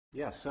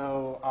Yeah,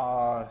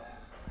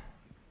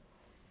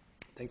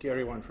 thank you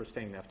everyone for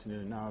staying the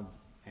afternoon.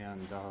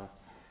 So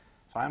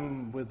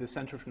I'm with the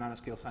Center for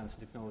Nanoscale Science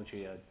and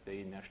Technology at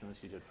the National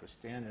Institute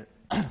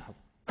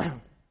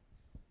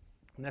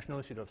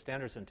of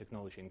Standards and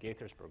Technology in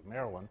Gaithersburg,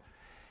 Maryland.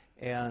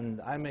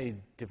 And I'm a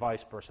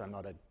device person, I'm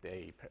not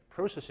a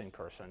processing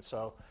person.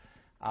 So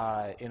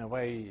in a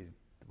way,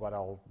 what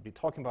I'll be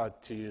talking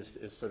about to you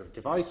is sort of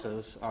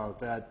devices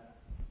that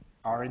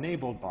are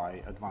enabled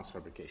by advanced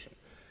fabrication.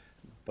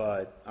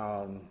 But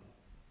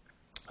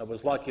I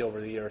was lucky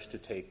over the years to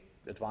take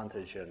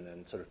advantage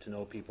and sort of to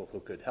know people who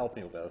could help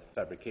me with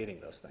fabricating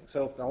those things.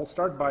 So I'll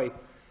start by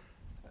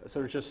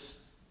sort of just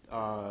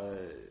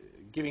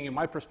giving you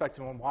my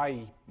perspective on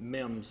why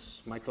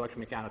MEMS,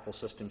 microelectromechanical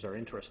systems, are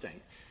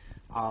interesting.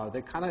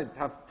 They kind of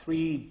have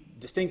three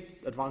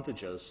distinct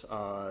advantages.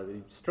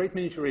 The straight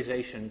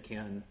miniaturization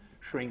can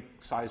shrink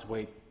size,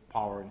 weight,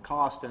 power, and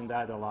cost, and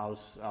that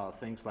allows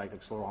things like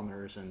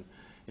accelerometers and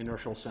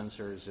inertial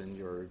sensors in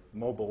your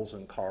mobiles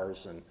and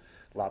cars and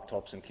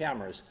laptops and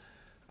cameras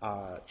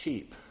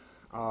cheap.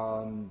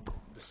 The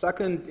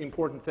second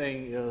important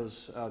thing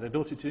is the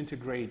ability to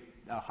integrate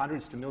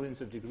hundreds to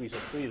millions of degrees of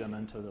freedom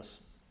into this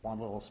one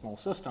little small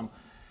system.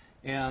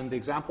 And the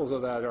examples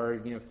of that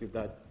are,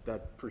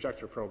 that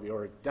projector probably,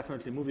 or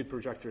definitely movie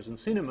projectors in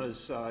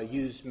cinemas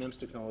use MEMS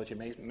technology,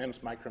 MEMS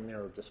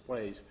micromirror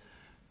displays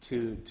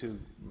to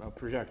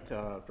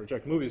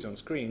project movies on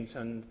screens.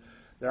 And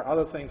there are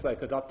other things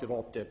like adaptive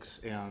optics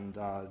and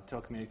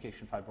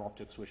telecommunication fiber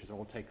optics, which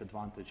all take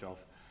advantage of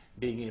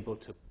being able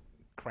to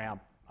cram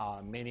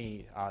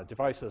many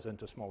devices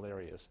into small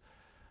areas.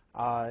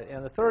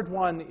 And the third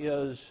one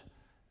is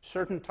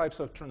certain types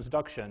of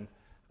transduction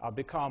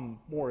become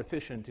more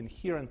efficient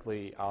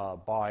inherently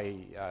by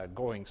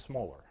going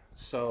smaller.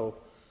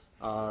 So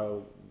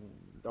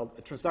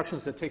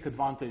transductions that take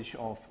advantage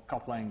of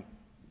coupling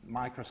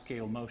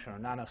microscale motion or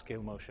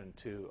nanoscale motion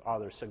to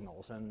other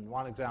signals. And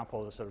one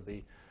example is sort of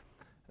the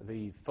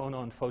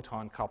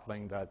phonon-photon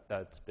coupling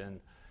that's been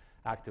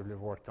actively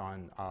worked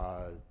on,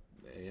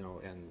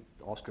 and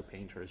Oscar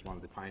Painter is one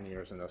of the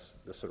pioneers in this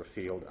sort of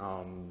field.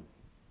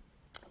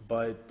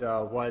 But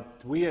what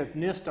we at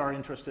NIST are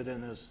interested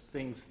in is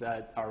things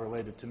that are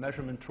related to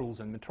measurement tools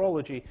and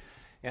metrology,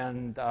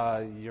 and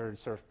your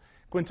sort of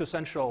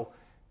quintessential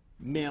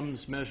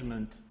MEMS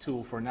measurement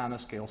tool for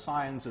nanoscale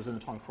science is an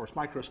atomic force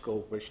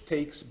microscope, which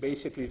takes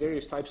basically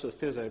various types of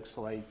physics,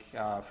 like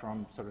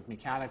from sort of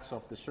mechanics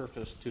of the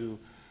surface to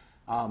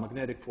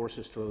magnetic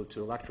forces to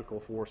electrical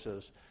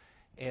forces,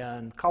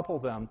 and couple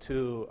them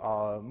to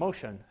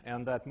motion.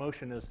 And that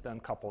motion is then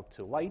coupled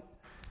to light,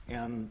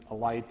 and a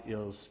light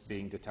is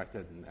being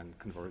detected and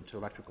converted to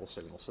electrical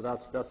signals. So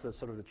that's the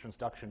sort of the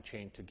transduction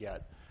chain to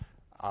get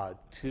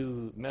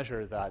to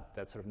measure that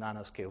sort of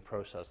nanoscale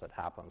process that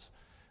happens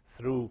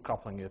through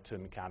coupling it to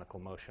mechanical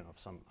motion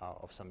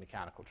of some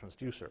mechanical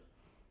transducer.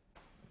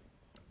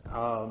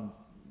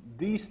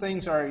 These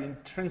things are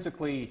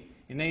intrinsically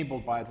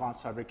enabled by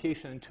advanced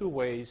fabrication in two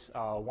ways.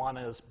 One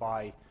is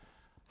by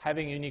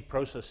having unique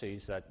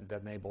processes that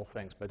enable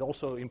things, but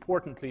also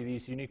importantly,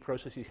 these unique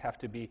processes have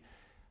to be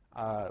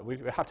we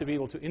have to be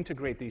able to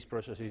integrate these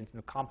processes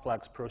into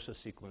complex process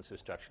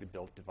sequences to actually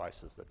build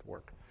devices that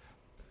work.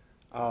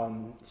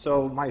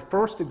 So my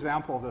first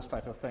example of this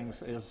type of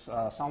things is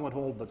somewhat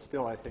old, but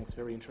still I think it's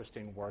very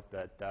interesting work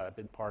that I've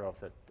been part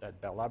of at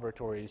Bell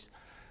Laboratories.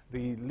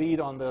 The lead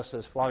on this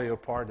is Flavio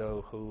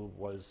Pardo, who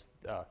was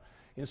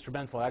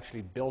instrumental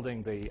actually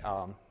building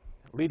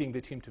leading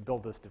the team to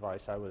build this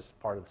device. I was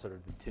part of sort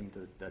of the team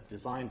that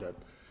designed it.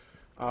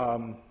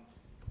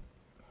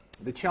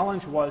 The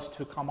challenge was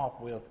to come up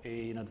with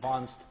an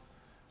advanced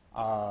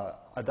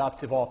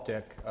adaptive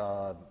optic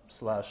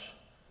slash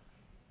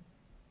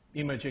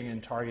imaging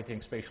and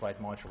targeting spatial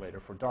light modulator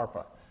for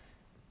DARPA.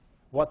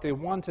 What they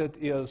wanted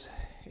is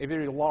a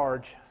very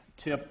large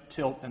tip,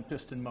 tilt, and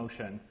piston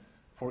motion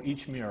for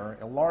each mirror,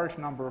 a large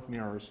number of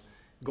mirrors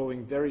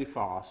going very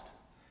fast,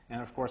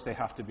 and of course they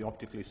have to be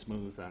optically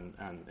smooth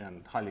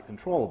and highly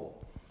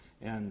controllable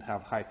and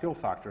have high fill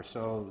factor.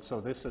 So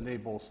this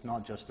enables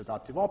not just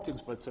adaptive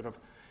optics, but sort of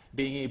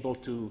being able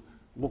to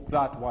look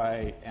that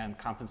way and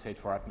compensate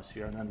for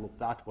atmosphere, and then look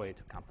that way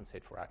to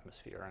compensate for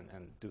atmosphere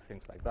and do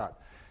things like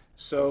that.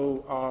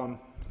 So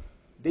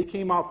they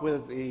came up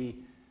with a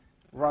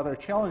rather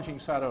challenging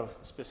set of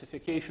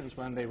specifications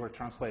when they were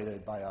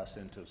translated by us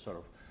into sort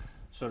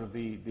of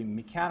the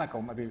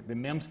mechanical, the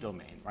MEMS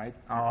domain, right?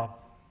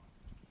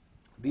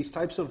 These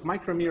types of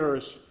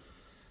micromirrors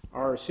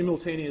are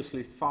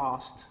simultaneously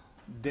fast,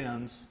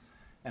 dense,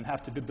 and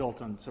have to be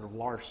built on sort of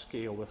large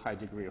scale with high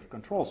degree of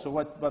control. So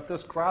what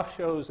this graph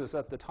shows is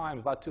at the time,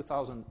 about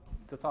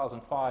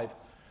 2005,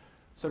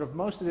 sort of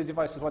most of the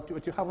devices,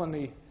 what you have on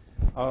the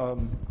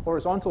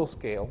horizontal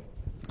scale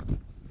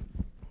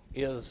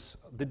is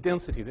the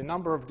density, the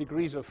number of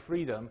degrees of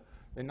freedom,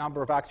 the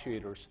number of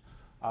actuators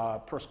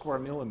per square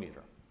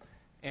millimeter.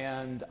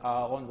 And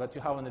on what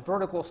you have on the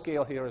vertical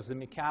scale here is the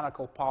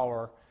mechanical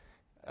power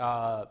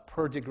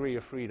per degree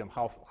of freedom,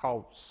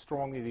 how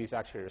strongly these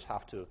actuators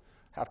have to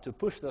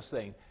push this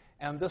thing.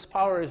 And this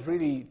power is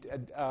really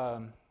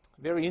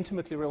very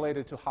intimately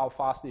related to how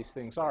fast these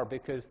things are,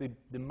 because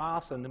the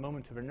mass and the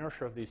moment of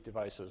inertia of these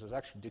devices is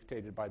actually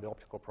dictated by the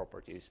optical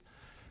properties.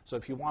 So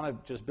if you want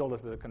to just build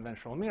it with the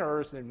conventional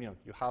mirrors, then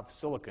you have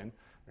silicon,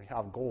 or you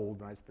have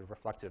gold, right? It's the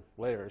reflective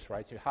layers,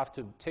 right? You have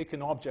to take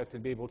an object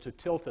and be able to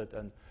tilt it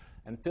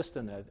and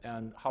piston it.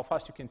 And how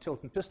fast you can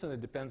tilt and piston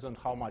it depends on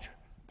how much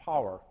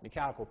power,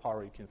 mechanical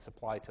power, you can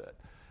supply to it,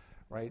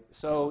 right?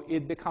 So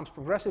it becomes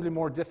progressively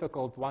more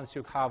difficult once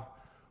you have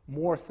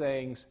more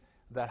things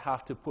that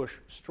have to push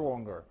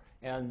stronger.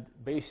 And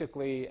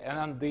basically,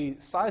 and the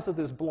size of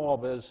this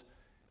blob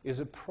is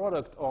a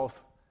product of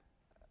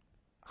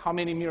how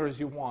many mirrors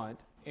you want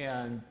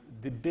and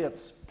the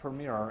bits per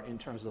mirror in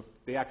terms of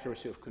the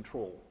accuracy of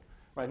control.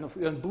 Right?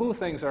 And blue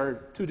things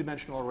are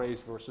two-dimensional arrays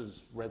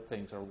versus red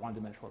things are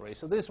one-dimensional arrays.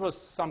 So this was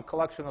some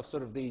collection of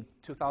sort of the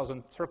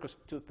circa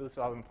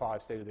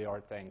 2005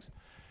 state-of-the-art things.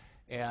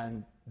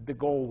 And the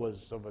goal was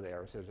over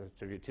there. So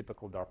it's a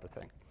typical DARPA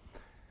thing.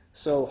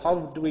 So how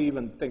do we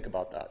even think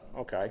about that?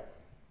 OK.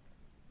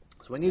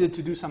 So we needed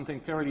to do something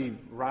fairly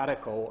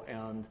radical,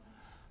 and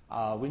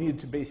we needed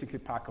to basically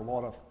pack a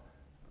lot of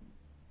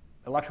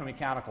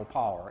electromechanical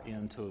power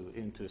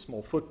into a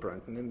small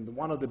footprint. And then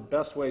one of the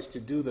best ways to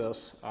do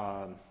this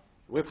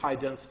with high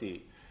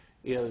density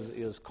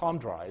is COM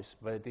drives.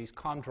 But these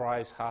COM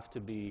drives have to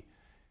be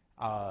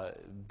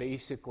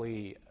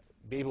basically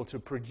be able to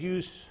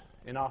produce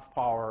enough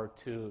power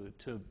to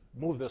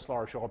move this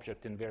large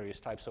object in various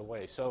types of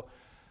ways.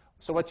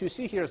 So what you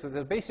see here is that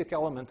the basic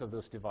element of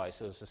this device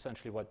is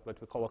essentially what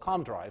we call a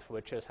COM drive,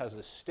 which has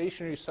a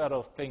stationary set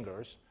of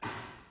fingers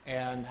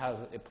and has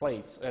a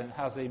plate, and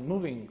has a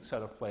moving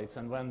set of plates.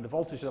 And when the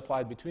voltage is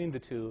applied between the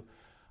two,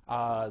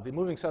 the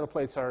moving set of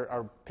plates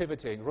are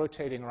pivoting,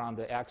 rotating around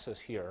the axis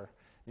here.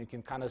 You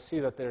can kind of see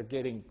that they're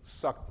getting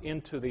sucked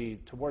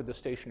toward the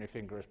stationary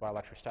fingers by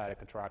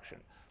electrostatic attraction.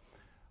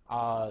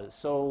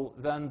 So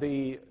then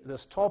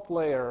this top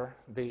layer,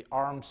 the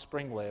arm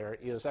spring layer,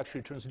 is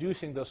actually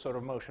transducing this sort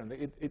of motion.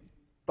 It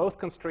both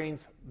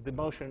constrains the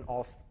motion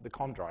of the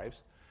COM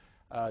drives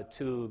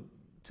to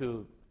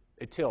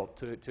a tilt,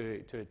 to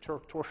a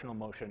torsional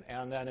motion,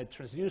 and then it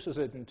transduces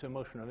it into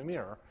motion of a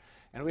mirror.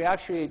 And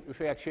if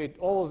we actuate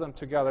all of them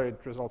together, it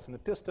results in a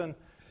piston.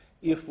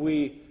 If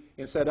we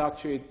instead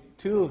actuate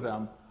two of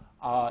them,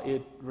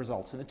 it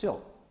results in a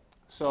tilt.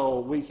 So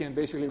we can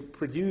basically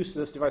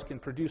this device can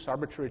produce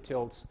arbitrary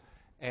tilts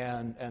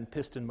and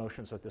piston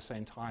motions at the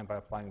same time by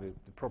applying the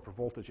proper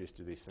voltages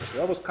to these things. So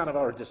that was kind of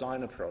our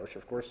design approach.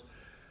 Of course,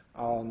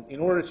 in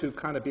order to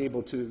kind of be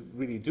able to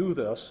really do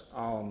this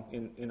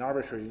in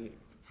arbitrary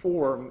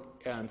form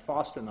and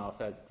fast enough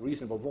at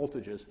reasonable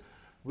voltages,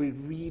 we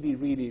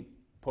really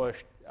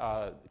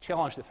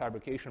challenged the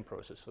fabrication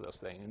process for this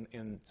thing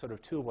in sort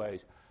of two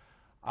ways.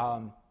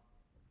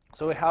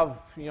 So we have,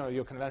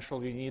 your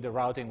conventional, you need a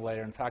routing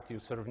layer. In fact, you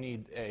sort of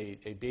need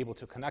be able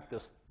to connect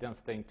this dense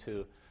thing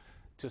to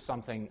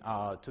something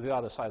to the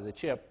other side of the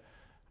chip.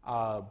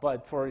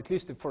 But at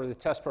least for the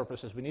test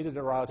purposes, we needed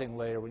a routing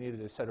layer. We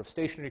needed a set of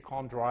stationary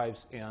COM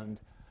drives and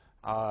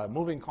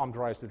moving COM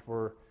drives that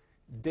were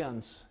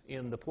dense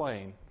in the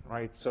plane,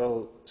 right?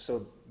 So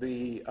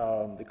the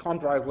COM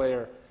drive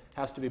layer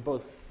has to be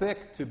both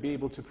thick to be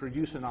able to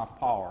produce enough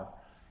power,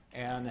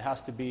 and it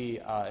has to be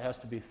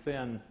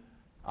thin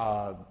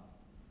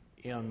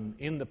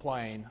in the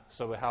plane.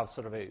 So we have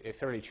sort of a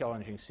fairly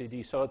challenging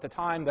CD. So at the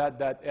time,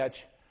 that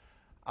etch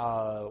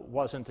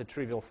wasn't a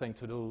trivial thing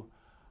to do.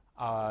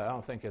 I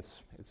don't think it's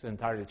an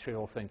entirely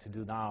trivial thing to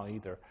do now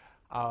either.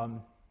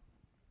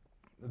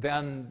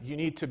 Then you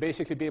need to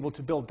basically be able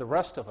to build the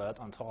rest of it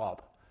on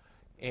top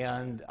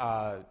and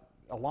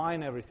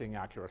align everything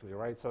accurately,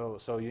 right?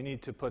 So you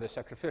need to put a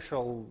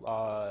sacrificial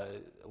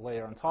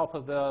layer on top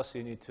of this.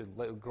 You need to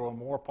grow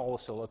more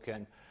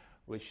polysilicon,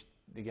 which,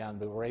 again,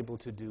 we were able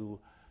to do.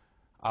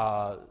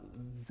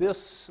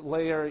 This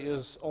layer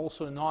is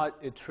also not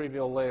a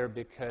trivial layer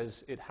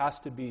because it has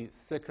to be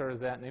thicker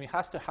than, it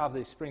has to have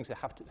these springs that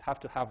have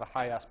to have a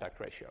high aspect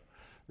ratio.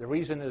 The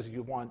reason is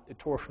you want a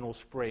torsional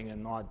spring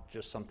and not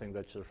just something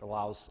that sort of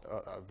allows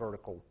a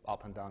vertical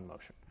up and down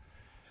motion.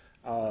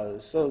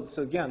 So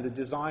again, the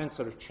design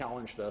sort of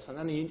challenged us. And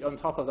then on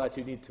top of that,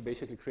 you need to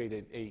basically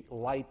create a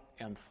light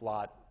and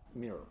flat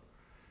mirror.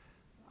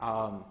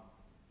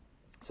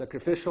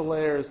 Sacrificial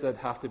layers that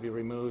have to be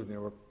removed, and they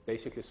were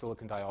basically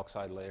silicon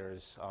dioxide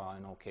layers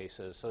in all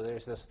cases. So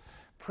there's this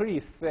pretty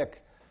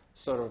thick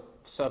sort of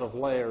set of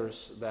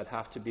layers that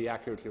have to be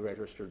accurately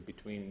registered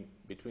between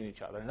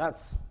each other. And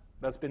that's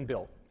been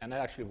built, and it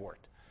actually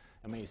worked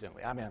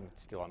amazingly. I mean, I'm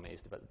still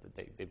amazed that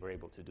they were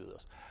able to do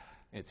this.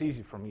 And it's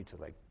easy for me to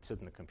sit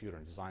in the computer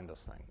and design this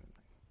thing.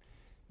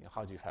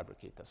 How do you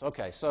fabricate this?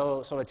 Okay,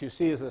 so what you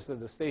see is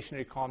the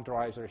stationary COM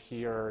drives are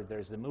here.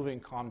 There's the moving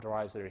COM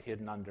drives that are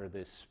hidden under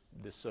this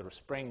sort of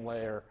spring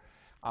layer.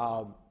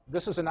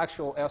 This is an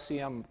actual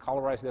SEM,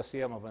 colorized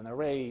SEM of an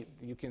array.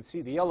 You can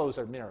see the yellows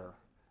are mirror.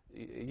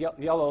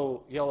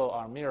 Yellow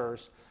are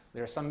mirrors.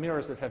 There are some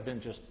mirrors that have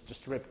been just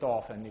ripped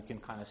off, and you can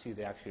kind of see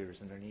the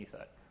actuators underneath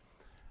it.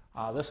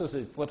 This is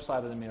the flip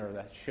side of the mirror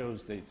that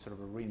shows the sort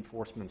of a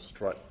reinforcement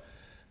strut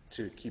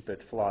to keep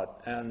it flat.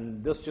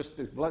 And this just,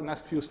 the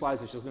next few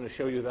slides is just going to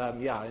show you that,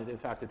 yeah, in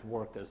fact, it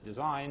worked as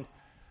designed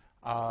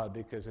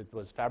because it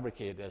was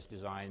fabricated as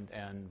designed,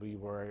 and we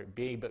were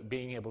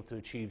being able to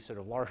achieve sort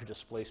of large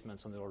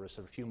displacements on the order of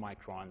sort of a few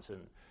microns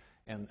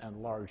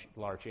and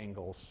large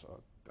angles.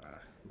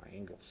 My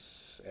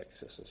angles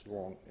axis is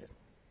wrong.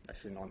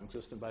 Actually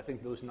non-existent, but I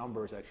think those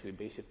numbers actually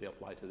basically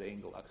apply to the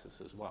angle axis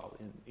as well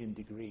in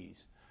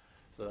degrees.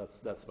 So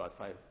that's about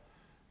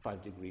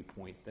 5 degree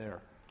point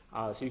there.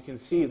 So you can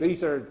see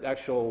these are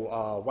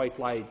actual white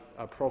light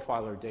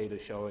profiler data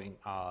showing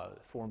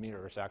 4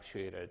 mirrors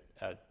actuated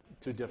at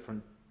 2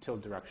 different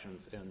tilt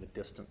directions in the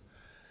piston.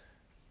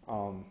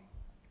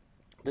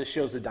 This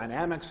shows the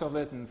dynamics of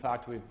it. In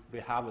fact, we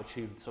have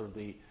achieved sort of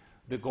the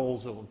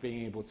goals of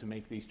being able to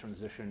make these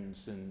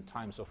transitions in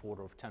times of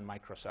order of 10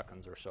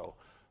 microseconds or so.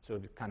 So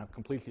we kind of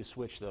completely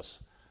switch this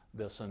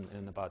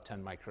in about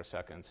 10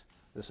 microseconds.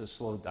 This is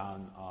slowed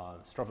down,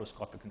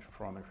 stroboscopic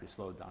interferometry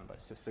slowed down by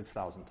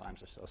 6,000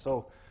 times or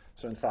so.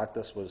 So in fact,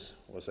 this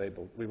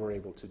we were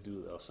able to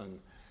do this.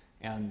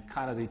 And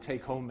kind of the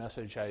take-home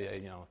message,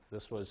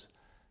 this was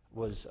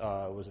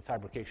a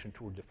fabrication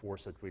tour de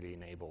force that really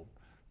enabled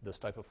this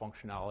type of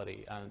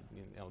functionality. And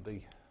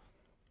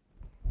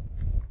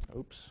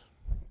oops,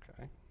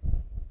 okay.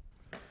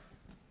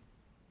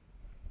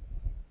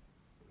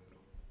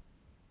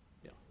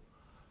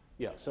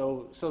 Yeah,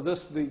 so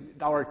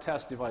our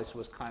test device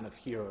was kind of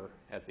here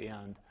at the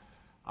end,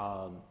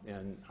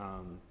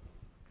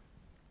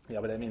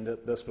 yeah, but I mean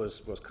this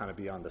was kind of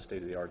beyond the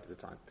state of the art at the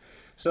time.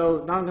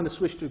 So now I'm going to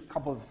switch to a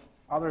couple of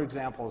other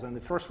examples, and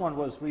the first one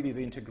was really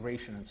the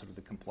integration and sort of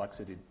the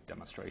complexity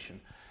demonstration.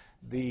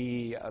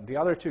 The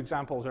other 2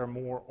 examples are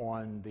more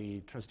on the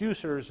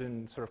transducers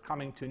and sort of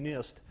coming to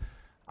NIST.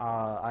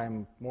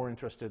 I'm more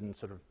interested in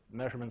sort of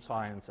measurement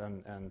science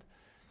and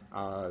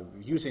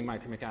using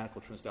micromechanical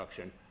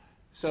transduction.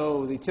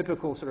 So the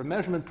typical sort of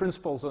measurement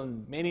principles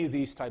on many of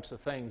these types of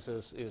things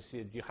is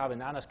you have a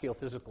nanoscale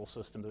physical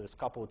system that is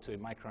coupled to a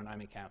micro and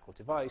mechanical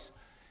device,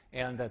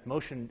 and that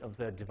motion of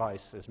that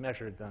device is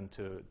measured then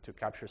to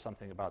capture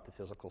something about the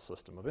physical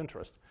system of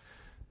interest.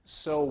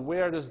 So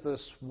where does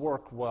this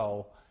work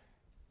well?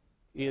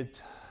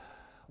 It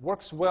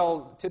works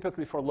well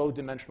typically for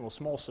low-dimensional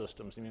small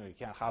systems. You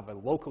can't have a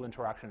local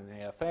interaction in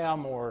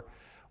AFM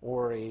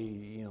or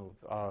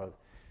a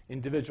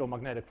individual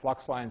magnetic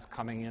flux lines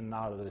coming in and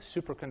out of the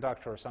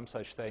superconductor or some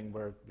such thing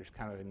where there's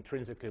kind of an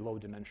intrinsically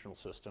low-dimensional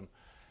system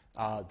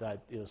that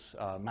is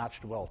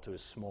matched well to a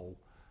small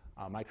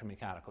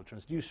micromechanical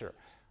transducer.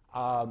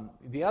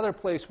 The other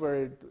place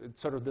where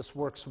sort of this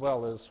works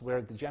well is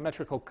where the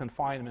geometrical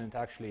confinement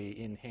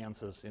actually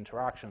enhances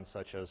interactions,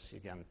 such as,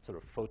 again, sort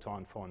of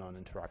photon-phonon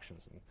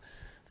interactions and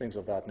things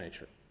of that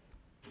nature.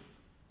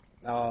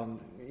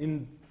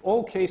 In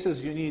all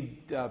cases, you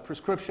need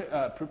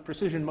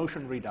precision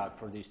motion readout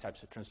for these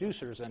types of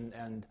transducers,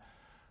 and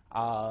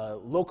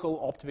local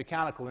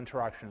optomechanical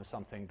interaction is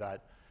something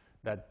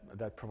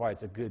that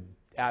provides a good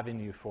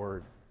avenue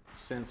for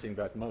sensing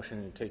that motion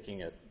and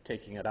taking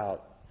it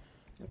out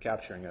and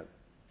capturing it.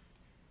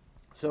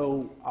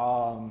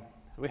 So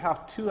we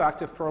have 2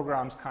 active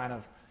programs kind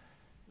of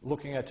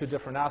looking at 2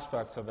 different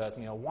aspects of it.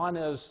 One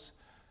is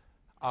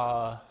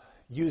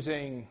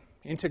using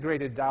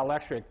integrated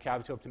dielectric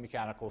cavity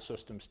optomechanical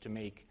systems to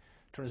make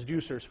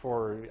transducers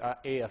for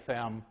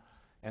AFM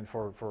and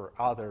for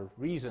other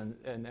reasons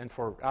and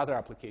for other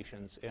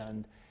applications.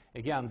 And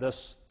again,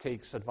 this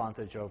takes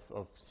advantage of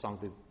some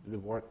of the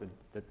work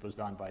that was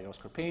done by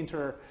Oscar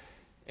Painter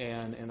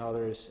and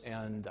others.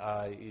 And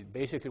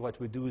basically what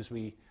we do is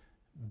we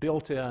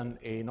built in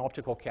an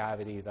optical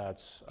cavity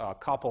that's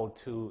coupled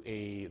to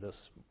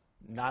this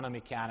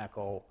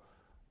nanomechanical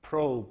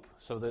probe.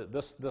 So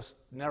this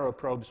narrow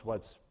probe is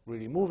what's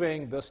really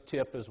moving. This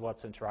tip is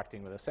what's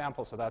interacting with the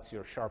sample. So that's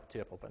your sharp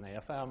tip of an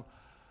AFM.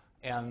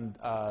 And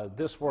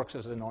this works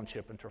as an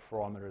on-chip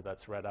interferometer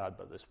that's read out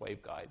by this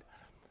waveguide.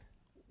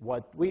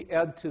 What we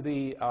add to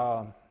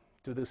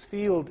this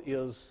field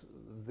is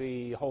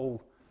the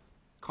whole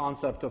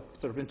concept of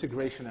sort of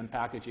integration and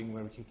packaging,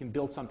 where we can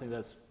build something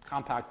that's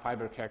compact,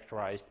 fiber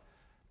characterized,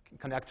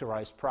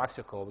 connectorized,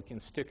 practical. We can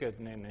stick it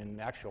in an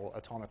actual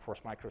atomic force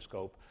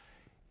microscope,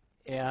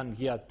 and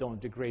yet don't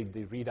degrade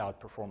the readout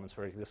performance,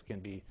 where this can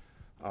be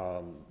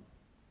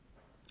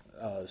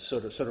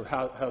sort of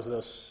has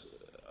this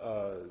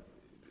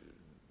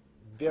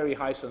very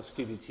high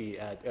sensitivity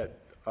at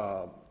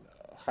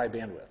high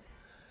bandwidth.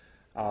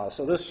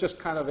 So this is just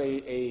kind of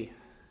a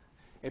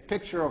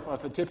picture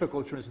of a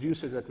typical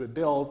transducer that we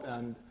built,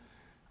 and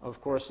of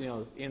course,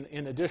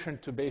 in addition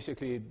to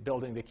basically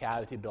building the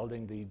cavity,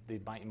 building the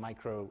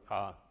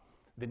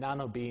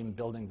nano beam,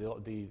 building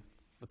the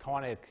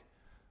photonic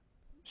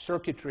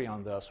circuitry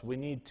on this, we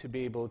need to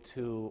be able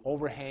to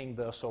overhang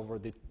this over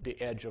the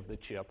edge of the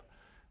chip,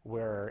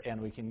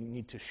 and we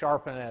need to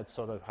sharpen it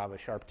so that have a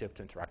sharp tip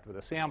to interact with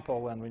the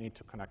sample, and we need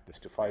to connect this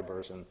to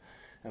fibers, and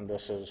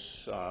this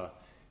is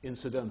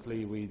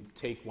incidentally, we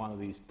take one of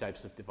these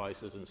types of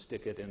devices and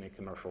stick it in a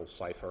commercial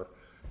cipher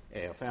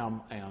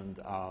AFM,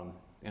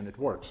 and it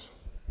works.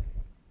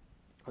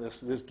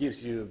 This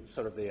gives you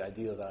sort of the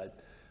idea that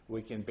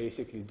we can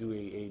basically do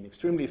an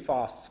extremely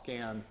fast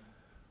scan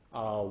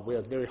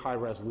with very high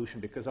resolution,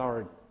 because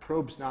our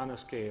probe's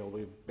nanoscale,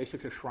 we've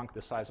basically shrunk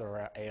the size of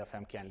our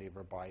AFM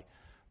cantilever by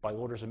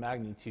orders of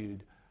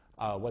magnitude.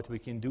 What we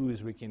can do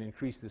is we can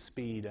increase the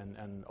speed,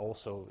 and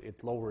also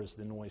it lowers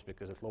the noise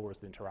because it lowers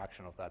the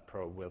interaction of that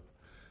probe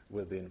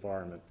with the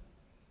environment.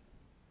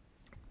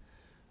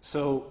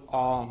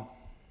 So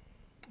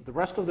the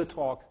rest of the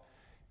talk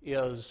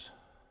is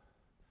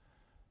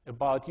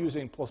about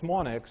using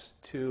plasmonics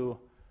to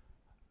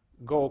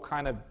go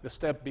kind of a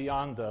step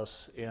beyond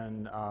this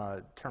in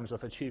terms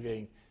of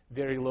achieving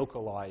very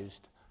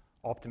localized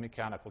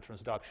optomechanical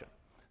transduction.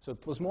 So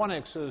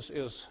plasmonics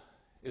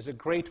is a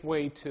great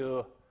way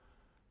to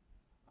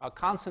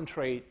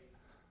concentrate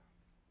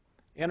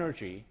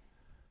energy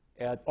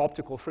at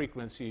optical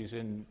frequencies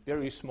in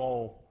very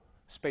small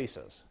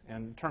spaces.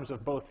 In terms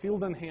of both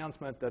field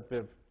enhancement that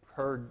we've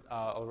heard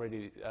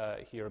already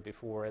here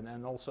before, and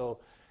then also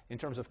in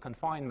terms of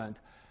confinement.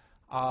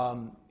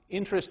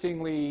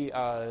 Interestingly,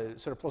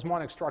 sort of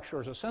plasmonic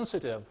structures are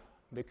sensitive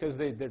because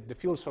the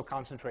field is so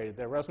concentrated.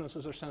 Their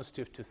resonances are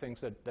sensitive to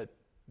things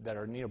that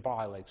are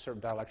nearby, like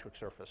certain dielectric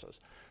surfaces.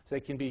 So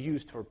they can be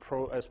used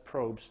as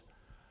probes,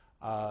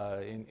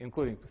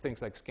 including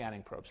things like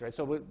scanning probes, right?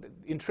 So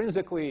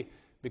intrinsically,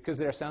 because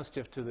they're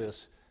sensitive to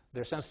this,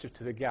 they're sensitive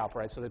to the gap,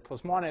 right? So the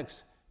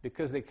plasmonics,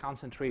 because they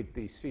concentrate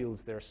these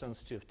fields, they're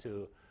sensitive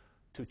to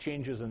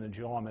changes in the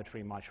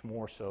geometry much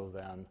more so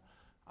than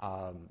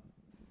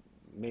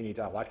many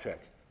dielectric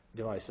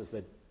devices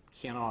that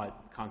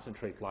cannot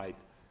concentrate light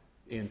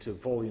into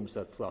volumes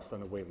that's less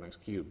than a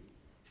wavelength cube.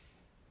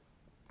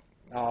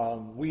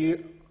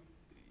 We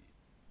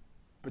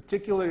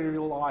particularly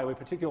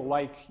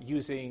like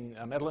using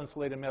metal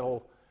insulated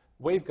metal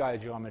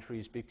waveguide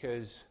geometries,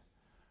 because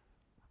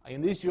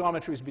in these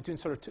geometries,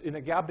 in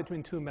a gap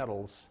between two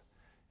metals,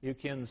 you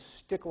can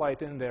stick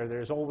light in there.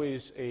 There's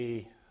always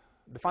the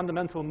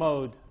fundamental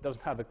mode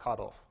doesn't have a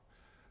cutoff.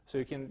 So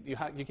you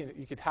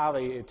could have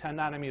a 10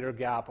 nanometer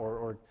gap,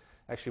 or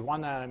actually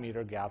 1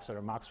 nanometer gap, so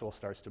Maxwell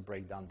starts to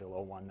break down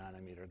below 1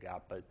 nanometer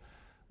gap.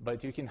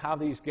 But you can have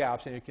these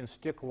gaps, and you can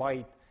stick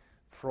light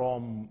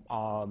from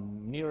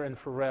near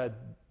infrared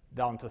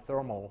down to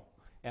thermal,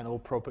 and it will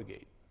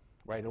propagate,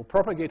 right? It will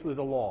propagate with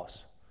a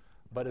loss,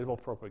 but it will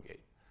propagate,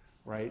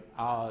 right?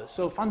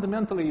 So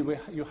fundamentally,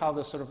 you have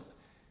this sort of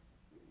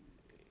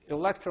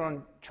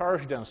electron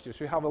charge density.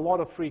 So you have a lot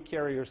of free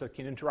carriers that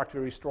can interact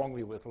very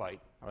strongly with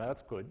light. All right,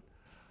 that's good.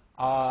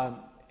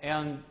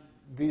 And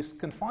this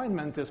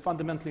confinement is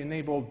fundamentally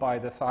enabled by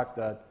the fact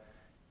that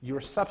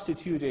you're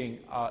substituting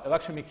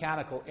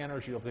electromechanical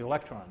energy of the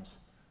electrons,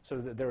 so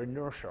that their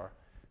inertia,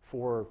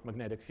 for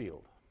magnetic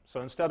field.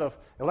 So instead of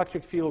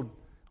electric field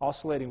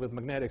oscillating with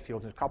magnetic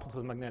fields and coupled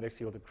with magnetic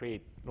field to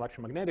create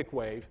electromagnetic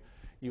wave,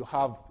 you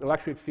have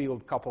electric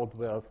field coupled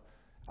with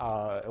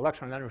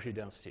electron energy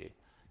density.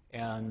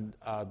 And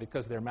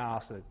because they're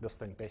mass, this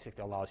thing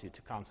basically allows you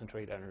to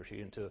concentrate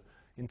energy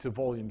into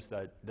volumes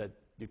that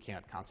you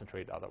can't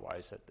concentrate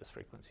otherwise at these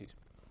frequencies.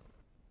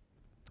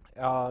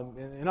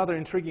 Another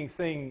intriguing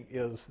thing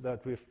is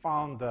that we've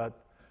found that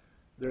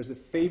there's a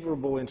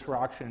favorable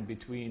interaction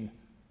between,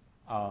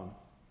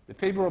 the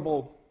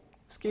favorable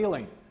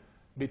scaling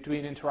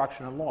between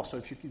interaction and loss. So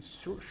if you can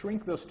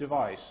shrink this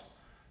device,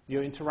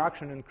 your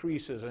interaction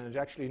increases, and it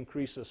actually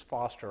increases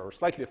faster, or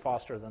slightly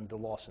faster than the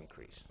loss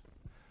increase.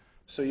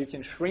 So you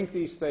can shrink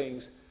these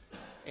things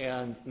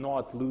and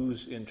not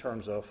lose in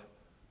terms of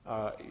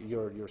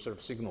your sort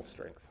of signal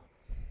strength.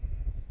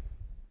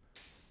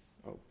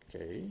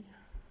 Okay.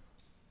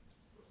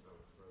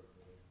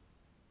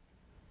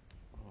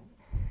 I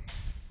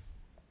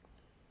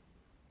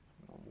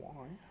don't know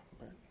why,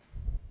 but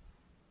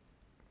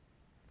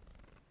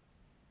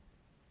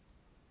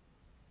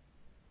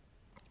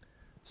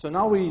so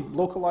now we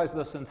localize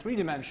this in 3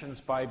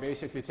 dimensions by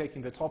basically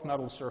taking the top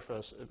metal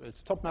surface,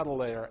 its top metal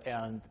layer,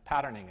 and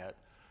patterning it.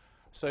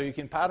 So you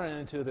can pattern it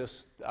into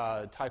this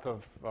type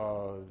of,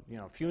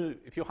 a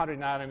few hundred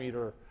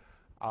nanometer,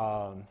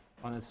 on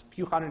a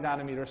few hundred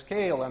nanometer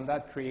scale, and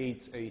that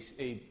creates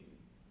a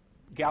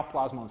gap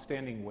plasma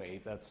standing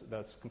wave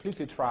that's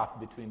completely trapped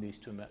between these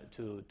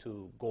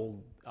two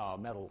gold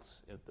metals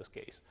in this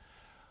case.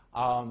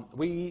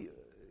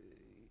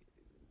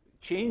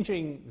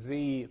 Changing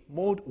the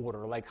mode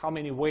order, like how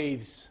many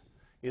waves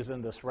is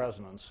in this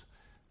resonance,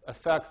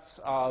 affects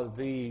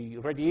the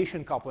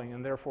radiation coupling,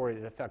 and therefore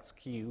it affects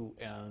Q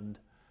and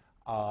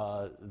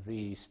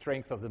the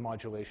strength of the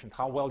modulation,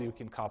 how well you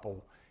can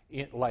couple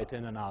light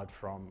in and out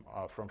from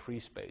free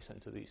space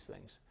into these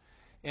things.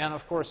 And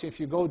of course, if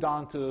you go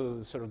down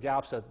to sort of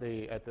gaps at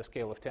the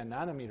scale of 10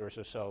 nanometers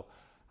or so,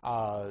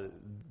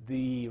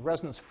 the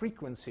resonance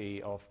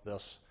frequency of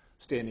this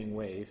standing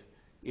wave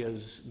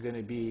is going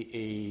to be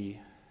a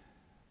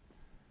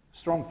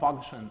strong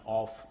function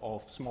of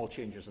small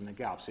changes in the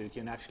gap. So you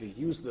can actually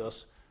use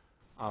this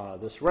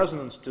this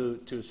resonance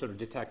to sort of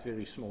detect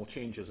very small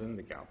changes in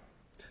the gap.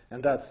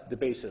 And that's the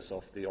basis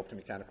of the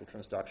optomechanical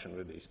transduction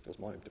with these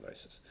plasmonic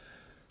devices.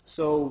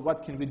 So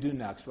what can we do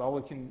next? Well,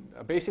 we can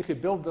basically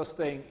build this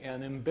thing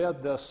and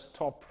embed this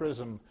top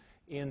prism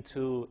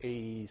into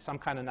some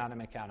kind of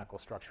nanomechanical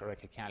structure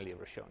like a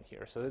cantilever shown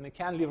here. So then the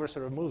cantilever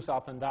sort of moves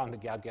up and down, the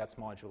gap gets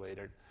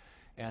modulated,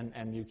 and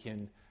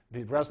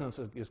the resonance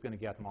is going to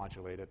get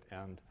modulated,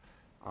 and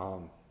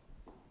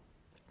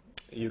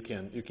you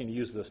can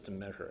use this to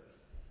measure it.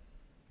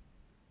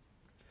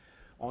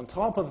 On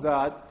top of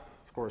that,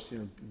 of course,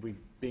 we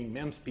being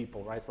MEMS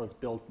people, right? So let's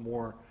build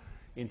more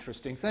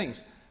interesting things.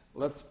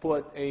 Let's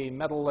put a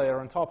metal layer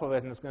on top of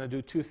it, and it's going to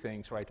do two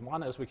things, right?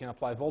 One is we can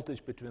apply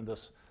voltage between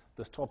this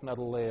top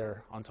metal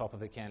layer on top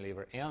of the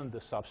cantilever and the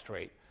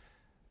substrate,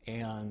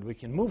 and we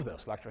can move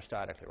this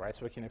electrostatically, right?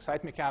 So we can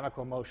excite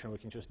mechanical motion. We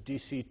can just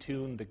DC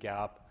tune the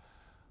gap.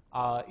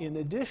 In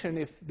addition,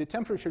 if the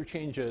temperature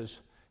changes,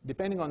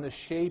 depending on the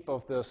shape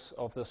of this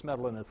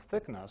metal and its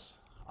thickness,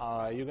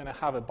 you're going to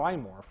have a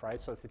bimorph,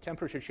 right? So if the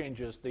temperature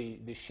changes,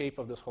 the shape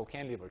of this whole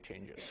cantilever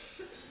changes.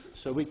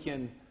 So we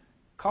can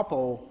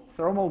couple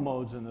thermal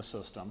modes in the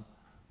system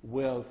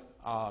with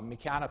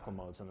mechanical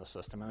modes in the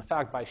system. And in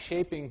fact, by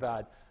shaping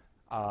that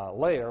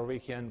layer, we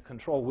can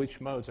control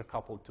which modes are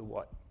coupled to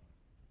what.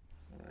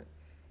 All right.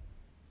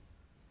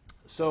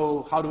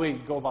 So how do we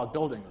go about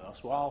building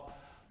this? Well,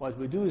 what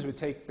we do is we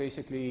take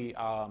basically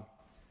a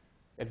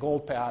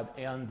gold pad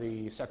and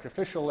the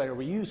sacrificial layer.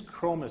 We use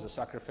chrome as a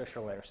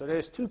sacrificial layer. So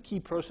there's two key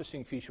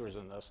processing features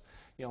in this.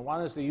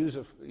 One is the use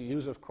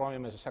of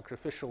chromium as a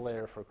sacrificial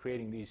layer for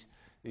creating these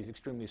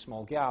extremely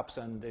small gaps,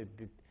 and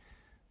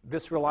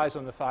this relies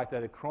on the fact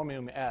that a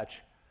chromium etch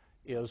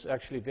is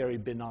actually very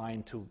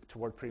benign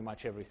toward pretty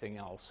much everything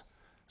else.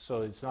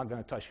 So it's not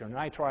going to touch your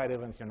nitride,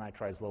 even if your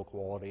nitride is low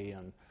quality,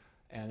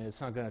 and it's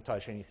not going to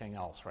touch anything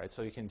else, right?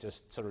 So you can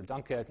just sort of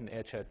dunk it and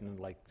etch it, and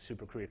like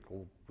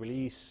supercritical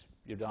release,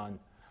 you're done.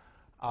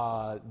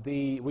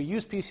 We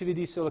use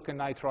PCVD silicon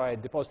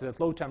nitride deposited at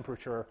low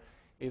temperature.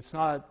 It's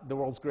not the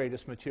world's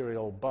greatest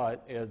material,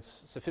 but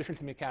it's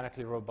sufficiently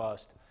mechanically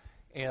robust,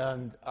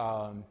 and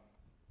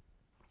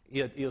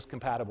it is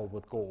compatible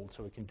with gold,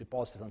 so we can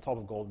deposit it on top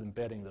of gold,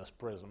 embedding this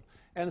prism.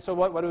 And so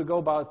what do we go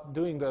about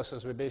doing this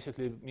is we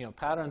basically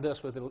pattern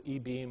this with an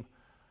E-beam,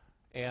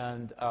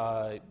 and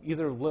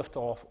either lift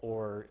off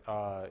or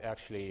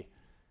actually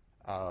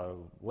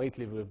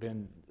lately we've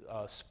been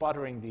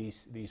sputtering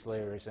these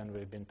layers, and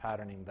we've been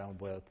patterning them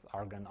with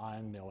argon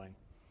ion milling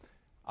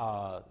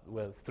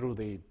through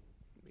the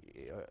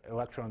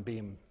electron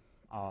beam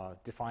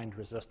defined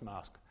resist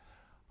mask.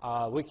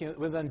 We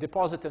then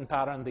deposit and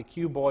pattern the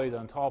cuboid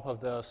on top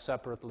of this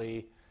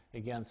separately.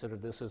 Again, sort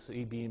of this is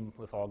E-beam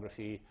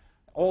lithography.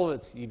 All of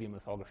it's E-beam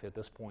lithography at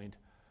this point.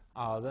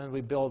 Then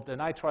we build the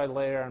nitride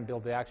layer and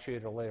build the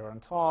actuator layer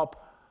on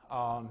top,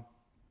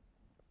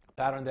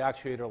 pattern the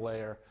actuator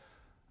layer,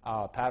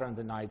 pattern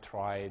the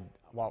nitride.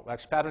 Well,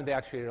 actually, pattern the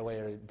actuator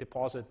layer,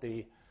 deposit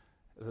the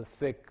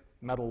thick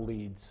metal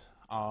leads,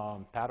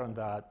 pattern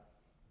that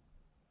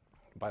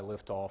by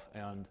liftoff,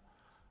 and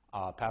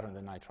pattern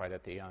the nitride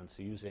at the end.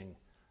 So using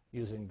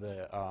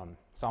the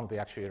some of the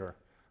actuator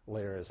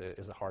layer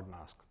as a hard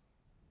mask.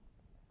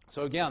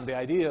 So again, the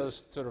idea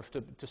is sort of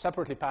to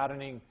separately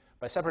patterning.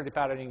 By separately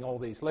patterning all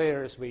these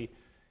layers, we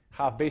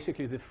have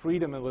basically the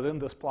freedom within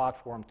this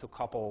platform to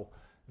couple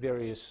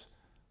various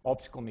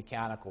optical,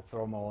 mechanical,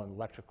 thermal, and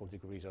electrical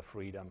degrees of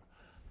freedom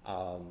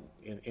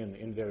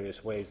in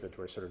various ways that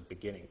we're sort of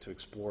beginning to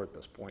explore at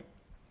this point.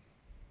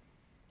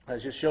 It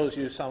just shows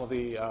you some of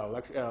the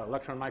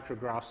electron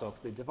micrographs of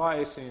the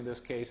device. In this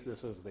case,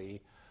 this is the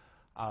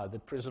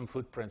prism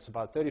footprints,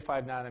 about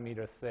 35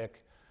 nanometer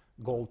thick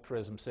gold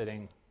prism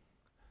sitting.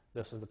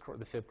 This is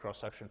the fib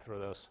cross-section through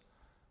this.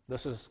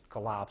 This is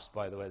collapsed,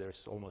 by the way.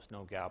 There's almost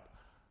no gap.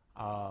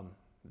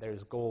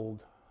 There's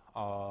gold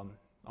on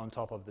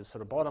top of this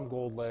sort of bottom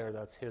gold layer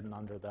that's hidden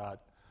under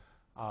that.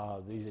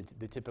 These are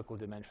the typical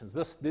dimensions.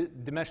 The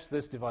dimensions of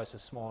this device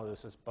is small.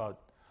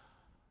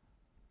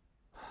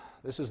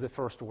 This is the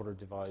first order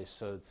device,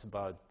 so it's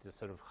about just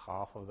sort of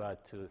half of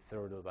that to a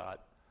third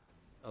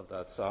of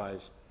that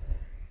size.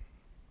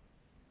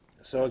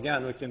 So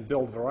again, we can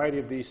build a variety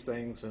of these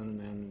things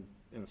and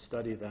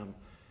study them.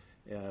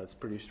 Yeah, it's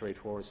pretty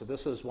straightforward. So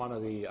this is one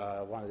of the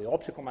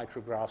optical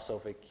micrographs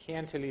of a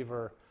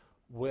cantilever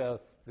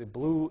with the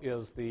blue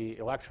is the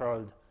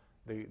electrode,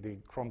 the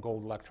chrome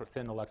gold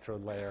thin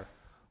electrode layer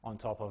on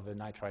top of the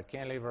nitride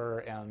cantilever,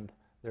 and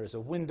there's a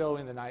window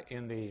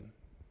in the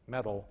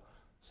metal,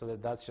 so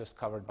that's just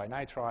covered by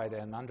nitride,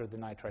 and under the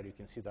nitride you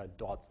can see that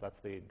dots. That's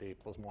the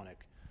plasmonic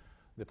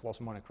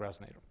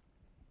resonator.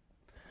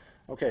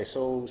 Okay,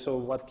 so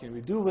what can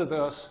we do with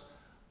this?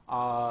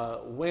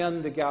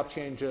 When the gap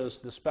changes,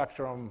 the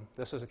spectrum,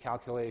 this is a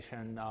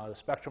calculation, the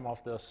spectrum of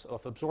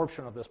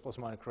absorption of this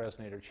plasmonic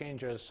resonator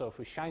changes. So if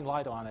we shine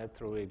light on it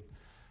through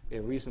a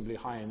reasonably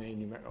high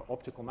NA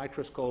optical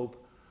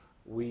microscope,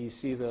 we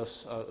see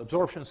this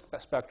absorption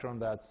spectrum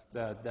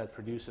that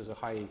produces a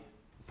high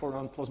for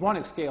on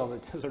plasmonic scale,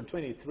 the sort of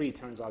 23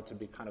 turns out to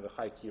be kind of a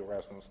high Q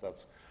resonance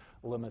that's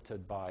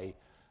limited by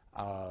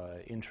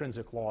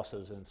intrinsic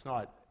losses, and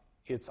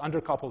it's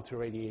undercoupled to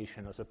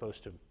radiation as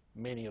opposed to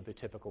many of the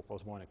typical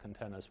plasmonic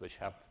antennas, which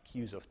have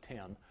Qs of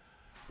 10,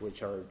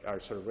 which are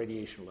sort of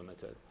radiation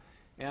limited.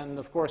 And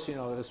of course,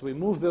 as we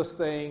move this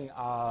thing,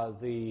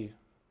 the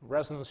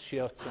resonance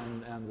shifts,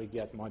 and we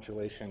get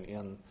modulation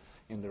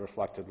in the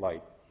reflected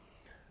light.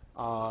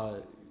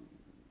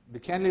 The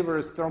cantilever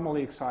is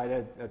thermally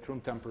excited at room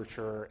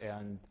temperature,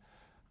 and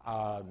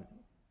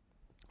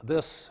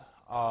this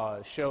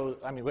shows,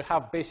 we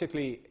have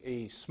basically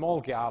a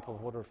small gap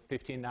of order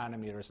 15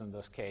 nanometers in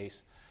this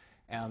case,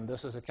 and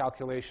this is a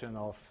calculation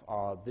of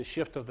the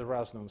shift of the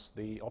resonance,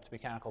 the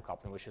optomechanical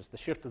coupling, which is the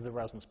shift of the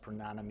resonance per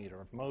nanometer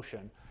of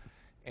motion.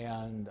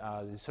 And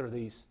sort of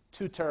these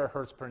 2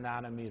 terahertz per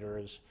nanometer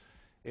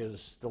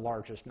is the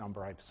largest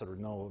number I've sort of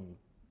known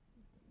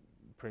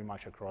pretty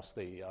much across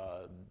the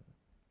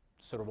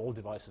sort of all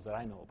devices that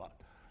I know about.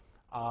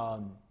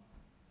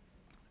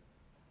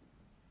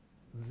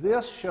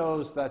 This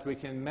shows that we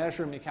can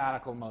measure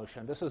mechanical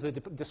motion. This is the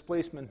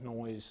displacement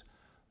noise.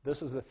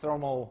 This is the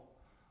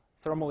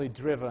thermally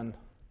driven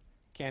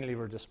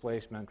cantilever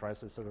displacement, right?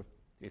 So sort of,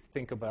 if you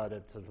think about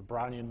it, sort of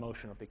Brownian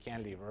motion of the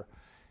cantilever.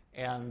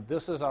 And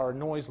this is our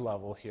noise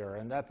level here.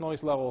 And that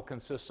noise level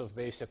consists of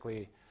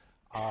basically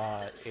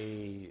a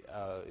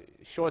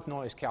short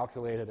noise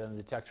calculated and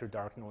a detector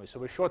dark noise. So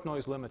we're short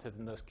noise limited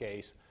in this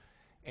case.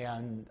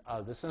 And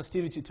the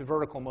sensitivity to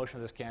vertical motion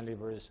of this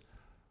cantilever is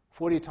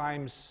 40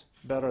 times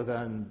better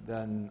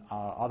than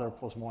other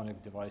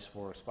plasmonic device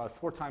force, about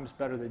 4 times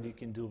better than you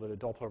can do with a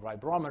Doppler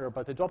vibrometer.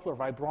 But the Doppler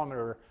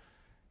vibrometer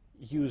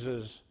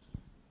uses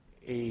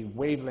a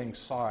wavelength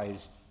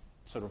size,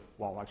 sort of,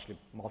 well, actually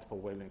multiple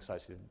wavelength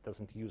sizes. It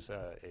doesn't use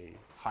a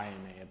high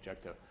NA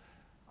objective.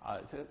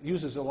 It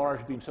uses a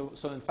large beam.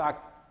 So in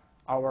fact,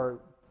 our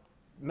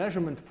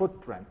measurement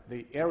footprint,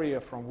 the area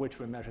from which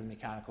we measure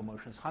mechanical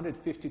motion, is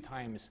 150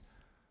 times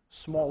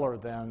smaller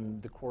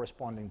than the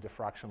corresponding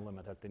diffraction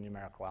limit at the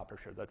numerical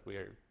aperture that we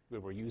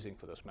were using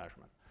for this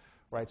measurement,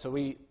 right? So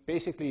we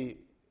basically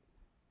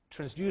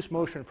transduce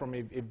motion from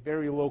a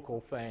very local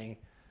thing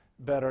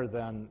better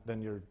than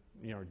your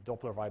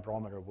Doppler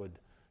vibrometer would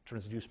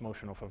transduce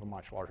motion off of a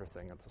much larger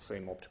thing at the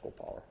same optical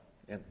power,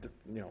 and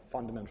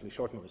fundamentally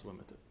short noise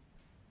limited.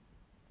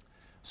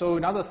 So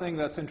another thing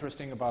that's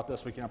interesting about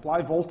this, we can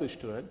apply voltage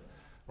to it,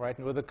 right?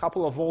 And with a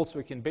couple of volts,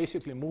 we can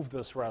basically move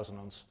this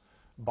resonance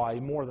by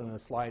more than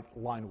its line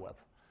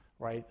width,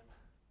 right?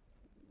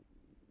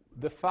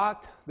 The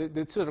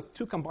sort of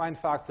 2 combined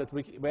facts that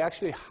we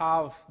actually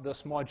have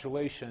this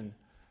modulation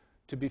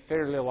to be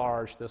fairly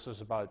large. This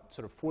is about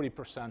sort of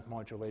 40%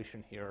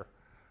 modulation here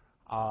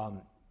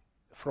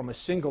from a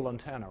single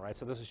antenna, right?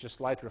 So this is just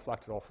light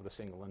reflected off of the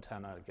single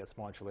antenna. It gets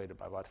modulated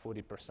by about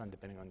 40%,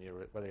 depending on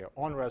whether you're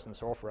on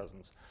resonance or off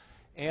resonance.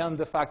 And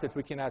the fact that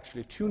we can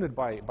actually tune it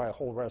by a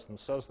whole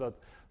resonance shows that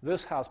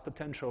this has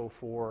potential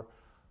for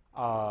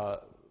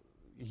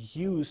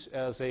use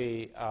as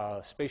a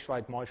spatial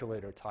light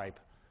modulator type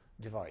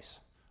device,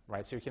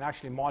 right? So you can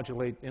actually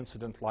modulate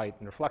incident light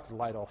and reflected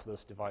light off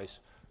this device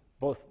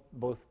both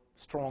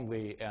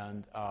strongly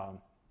and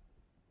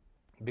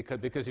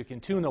because you can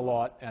tune a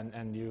lot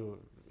and you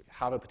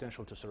have a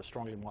potential to sort of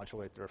strongly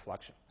modulate the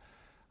reflection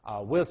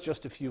with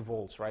just a few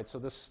volts, right?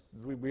 So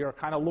we are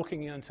kind of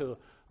looking into,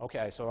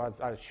 okay, so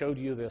I've showed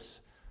you this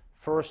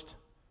first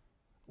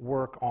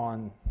work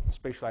on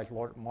spatial light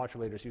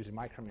modulators using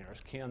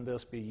micrometers. Can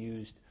this be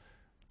used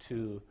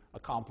to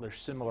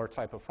accomplish similar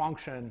type of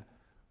function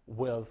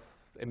with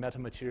a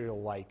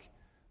metamaterial like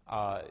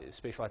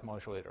spatial light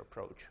modulator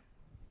approach?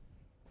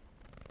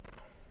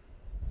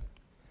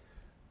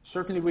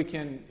 Certainly, we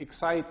can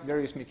excite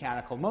various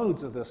mechanical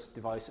modes of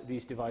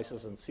these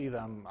devices and see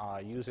them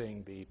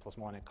using the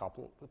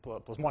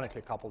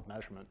plasmonically coupled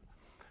measurement.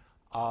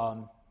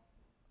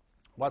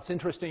 What's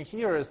interesting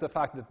here is the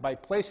fact that by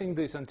placing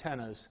these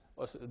antennas,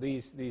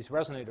 these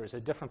resonators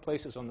at different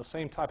places on the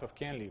same type of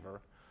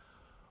cantilever,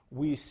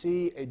 we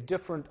see a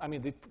different,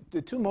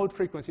 the 2 mode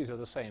frequencies are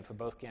the same for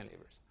both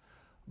cantilevers.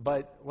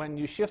 But when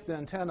you shift the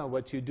antenna,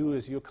 what you do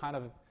is you kind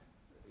of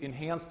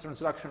enhance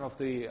transduction of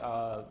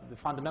the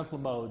fundamental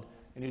mode,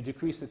 and you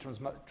decrease the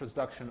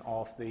transduction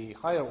of the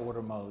higher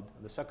order mode,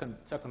 the second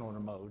order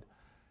mode,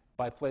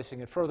 by placing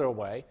it further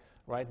away,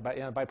 right?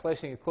 By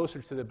placing it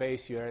closer to the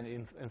base, you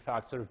in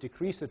fact sort of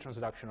decrease the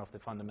transduction of the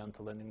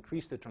fundamental and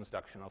increase the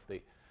transduction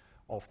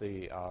of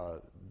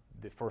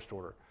the first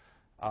order.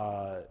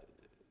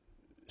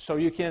 So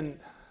you can,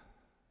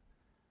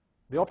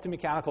 the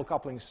optomechanical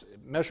coupling's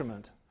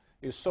measurement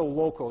is so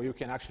local, you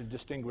can actually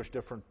distinguish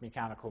different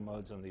mechanical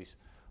modes on these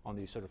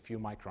sort of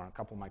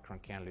couple micron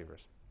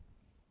cantilevers.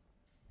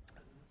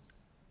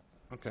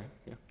 Okay,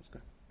 yeah, that's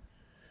good.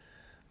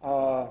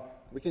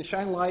 We can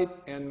shine light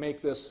and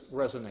make this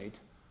resonate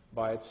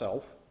by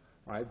itself,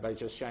 right, by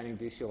just shining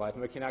DC light.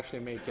 And we can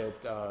actually make it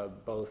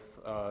both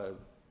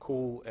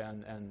cool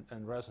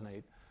and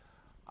resonate.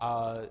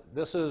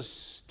 This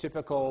is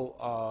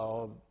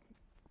typical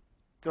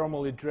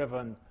thermally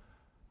driven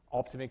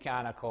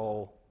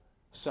optomechanical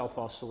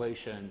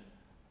self-oscillation.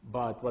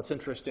 But what's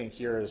interesting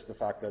here is the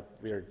fact that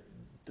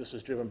this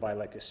is driven by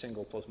like a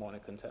single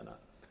plasmonic antenna.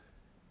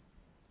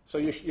 So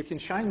you can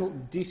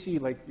shine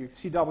DC, like you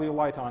CW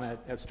light on it,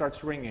 it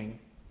starts ringing,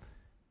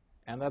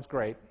 and that's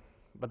great.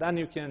 But then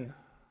you can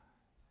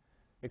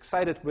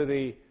excite it with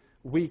a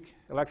weak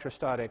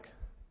electrostatic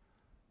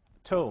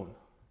tone.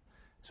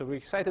 So we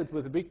excite it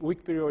with a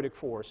weak periodic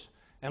force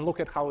and look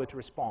at how it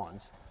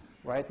responds,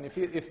 right? And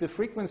if the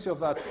frequency of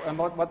that, and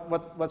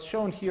what's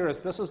shown here is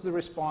this is the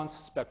response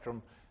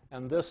spectrum,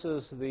 and this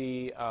is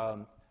the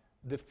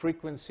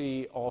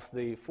frequency of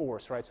the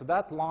force, right? So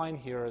that line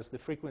here is the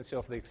frequency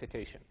of the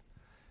excitation.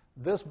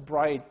 This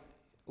bright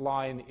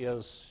line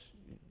is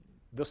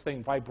this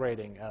thing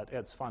vibrating at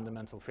its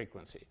fundamental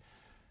frequency.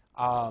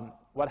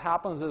 What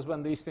happens is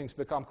when these things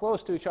become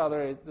close to each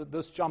other,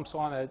 this jumps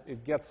on it,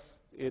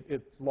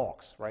 it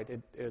locks, right?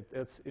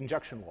 It's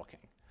injection locking.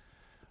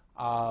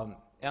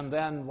 And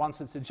then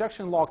once it's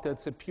injection locked,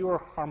 it's a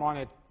pure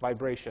harmonic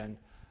vibration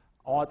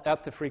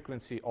at the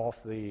frequency of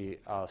the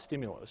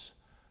stimulus,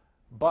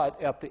 but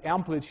at the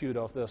amplitude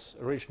of this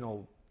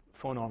original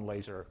phonon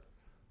laser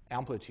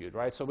amplitude,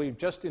 right? So we've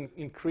just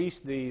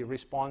increased the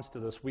response to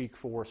this weak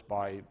force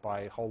by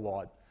a whole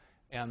lot.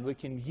 And we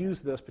can use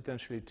this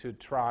potentially to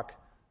track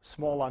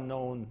small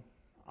unknown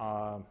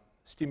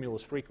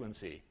stimulus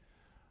frequency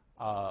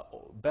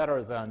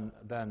better than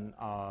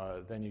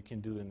you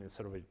can do in a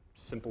sort of a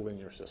simple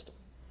linear system.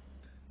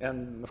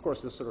 And of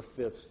course, this sort of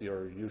fits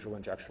your usual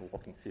injection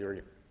locking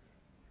theory.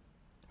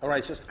 All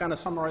right, just to kind of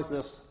summarize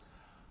this.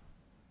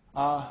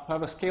 We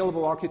have a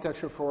scalable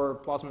architecture for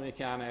plasma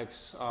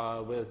mechanics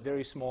with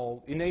very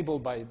small,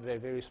 enabled by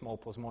very small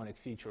plasmonic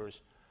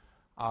features,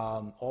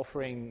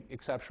 offering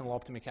exceptional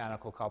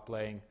optomechanical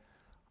coupling,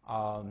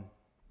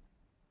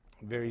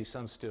 very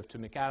sensitive to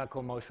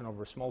mechanical motion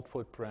over small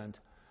footprint,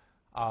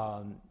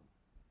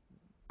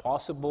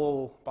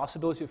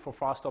 possibility for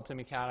fast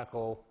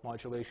optomechanical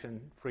modulation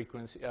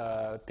frequency,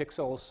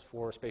 pixels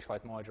for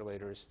spaceflight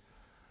modulators.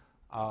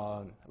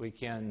 We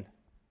can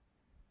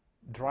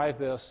drive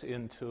this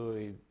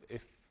into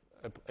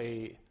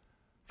a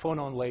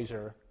phonon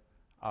laser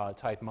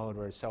type mode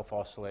where it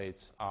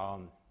self-oscillates.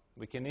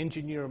 We can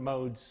engineer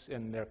modes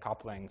in their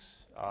couplings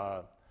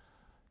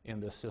in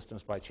the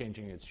systems by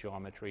changing its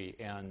geometry,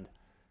 and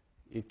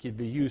it can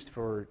be used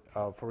for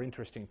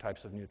interesting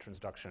types of new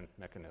transduction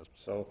mechanisms.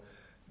 So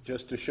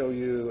just to show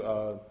you,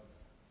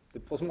 the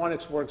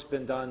plasmonics work's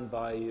been done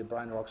by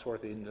Brian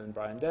Roxworthy and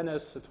Brian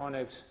Dennis.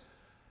 Photonics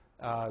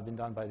been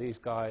done by these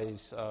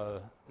guys,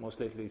 most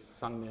lately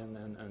Sungmin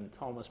and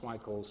Thomas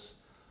Michaels.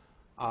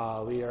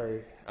 We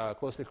are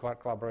closely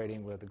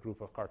collaborating with a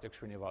group of Kartik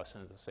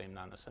Srinivasan at the same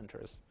nano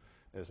center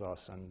as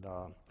us, and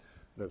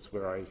that's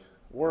where I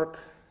work.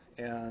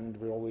 And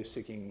we're always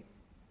seeking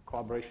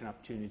collaboration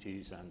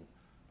opportunities, and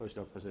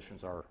postdoc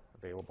positions are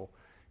available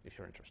if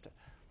you're interested.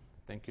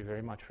 Thank you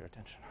very much for your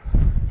attention.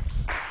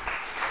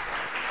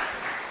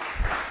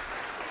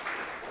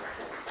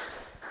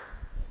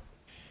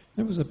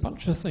 There was a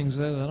bunch of things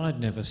there that I'd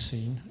never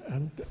seen,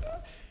 and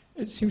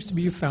it seems to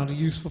me you found a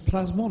use for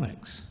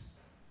plasmonics.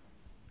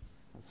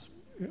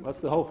 That's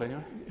the hope,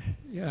 anyway.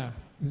 Yeah,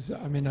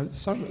 I mean,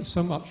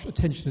 so much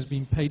attention has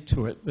been paid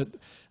to it, but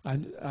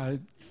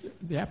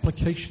the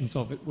applications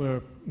of it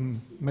were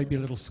maybe a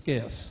little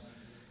scarce.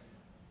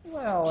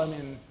 Well, I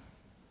mean,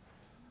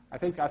 I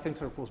think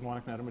sort of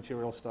plasmonic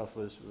nanomaterial stuff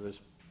was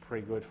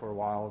pretty good for a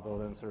while, though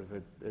then sort of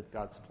it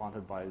got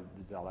supplanted by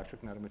the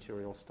dielectric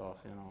nanomaterial stuff,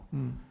 you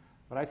know.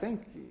 But I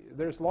think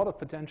there's a lot of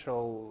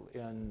potential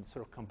in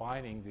sort of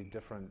combining the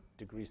different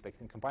degrees, like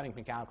in combining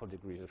mechanical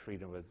degrees of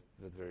freedom with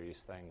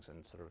various things,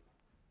 and sort of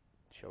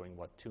showing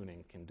what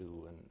tuning can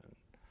do.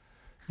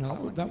 Now,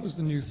 that was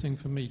the new thing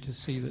for me, to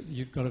see that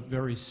you've got a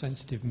very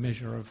sensitive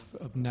measure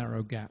of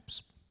narrow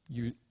gaps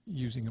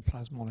using a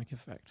plasmonic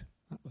effect.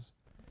 That was.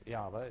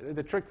 Yeah, but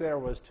the trick there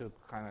was to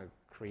kind of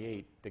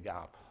create the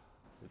gap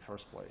in the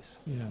first place.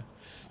 Yeah.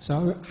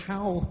 So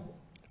how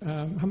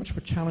much of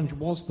a challenge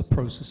was the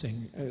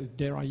processing?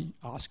 Dare I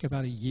ask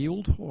about a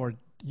yield, or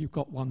you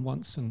got one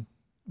once and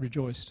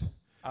rejoiced?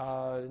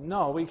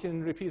 No, we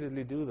can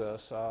repeatedly do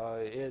this.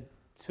 It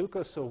took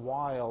us a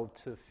while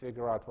to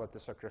figure out what the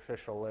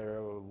sacrificial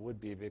layer would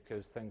be,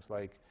 because things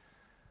like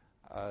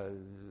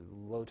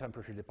low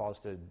temperature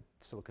deposited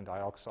silicon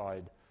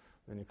dioxide,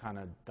 then you kind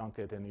of dunk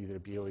it in either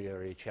BOE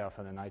or HF,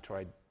 and the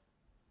nitride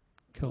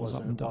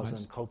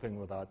wasn't coping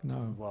with that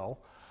well.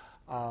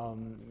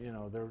 You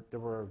know, there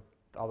were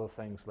other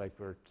things, like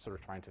we're sort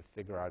of trying to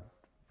figure out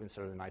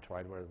instead of the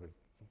nitride whether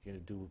we're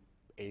going to do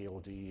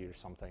ALD or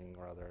something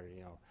or other,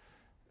 you know,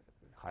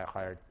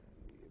 higher.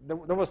 There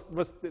was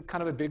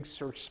kind of a big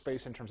search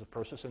space in terms of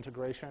process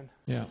integration.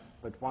 Yeah.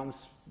 But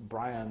once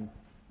Brian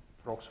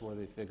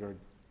Roxworthy figured,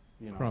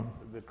 you know,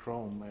 the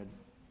chrome, it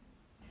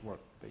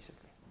worked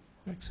basically.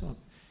 Excellent.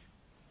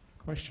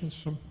 Questions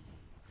from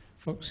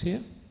folks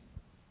here?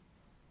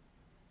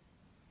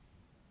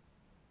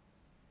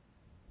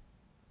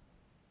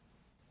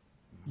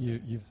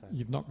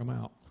 You've knocked them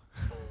out.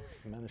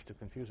 You managed to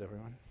confuse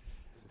everyone.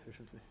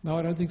 efficiency. No,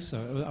 I don't think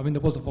so. I mean,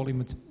 there was a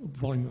volume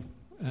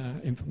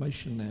of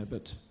information there,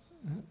 but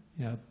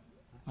yeah,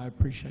 I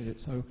appreciate it.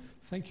 So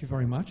thank you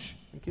very much.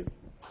 Thank you.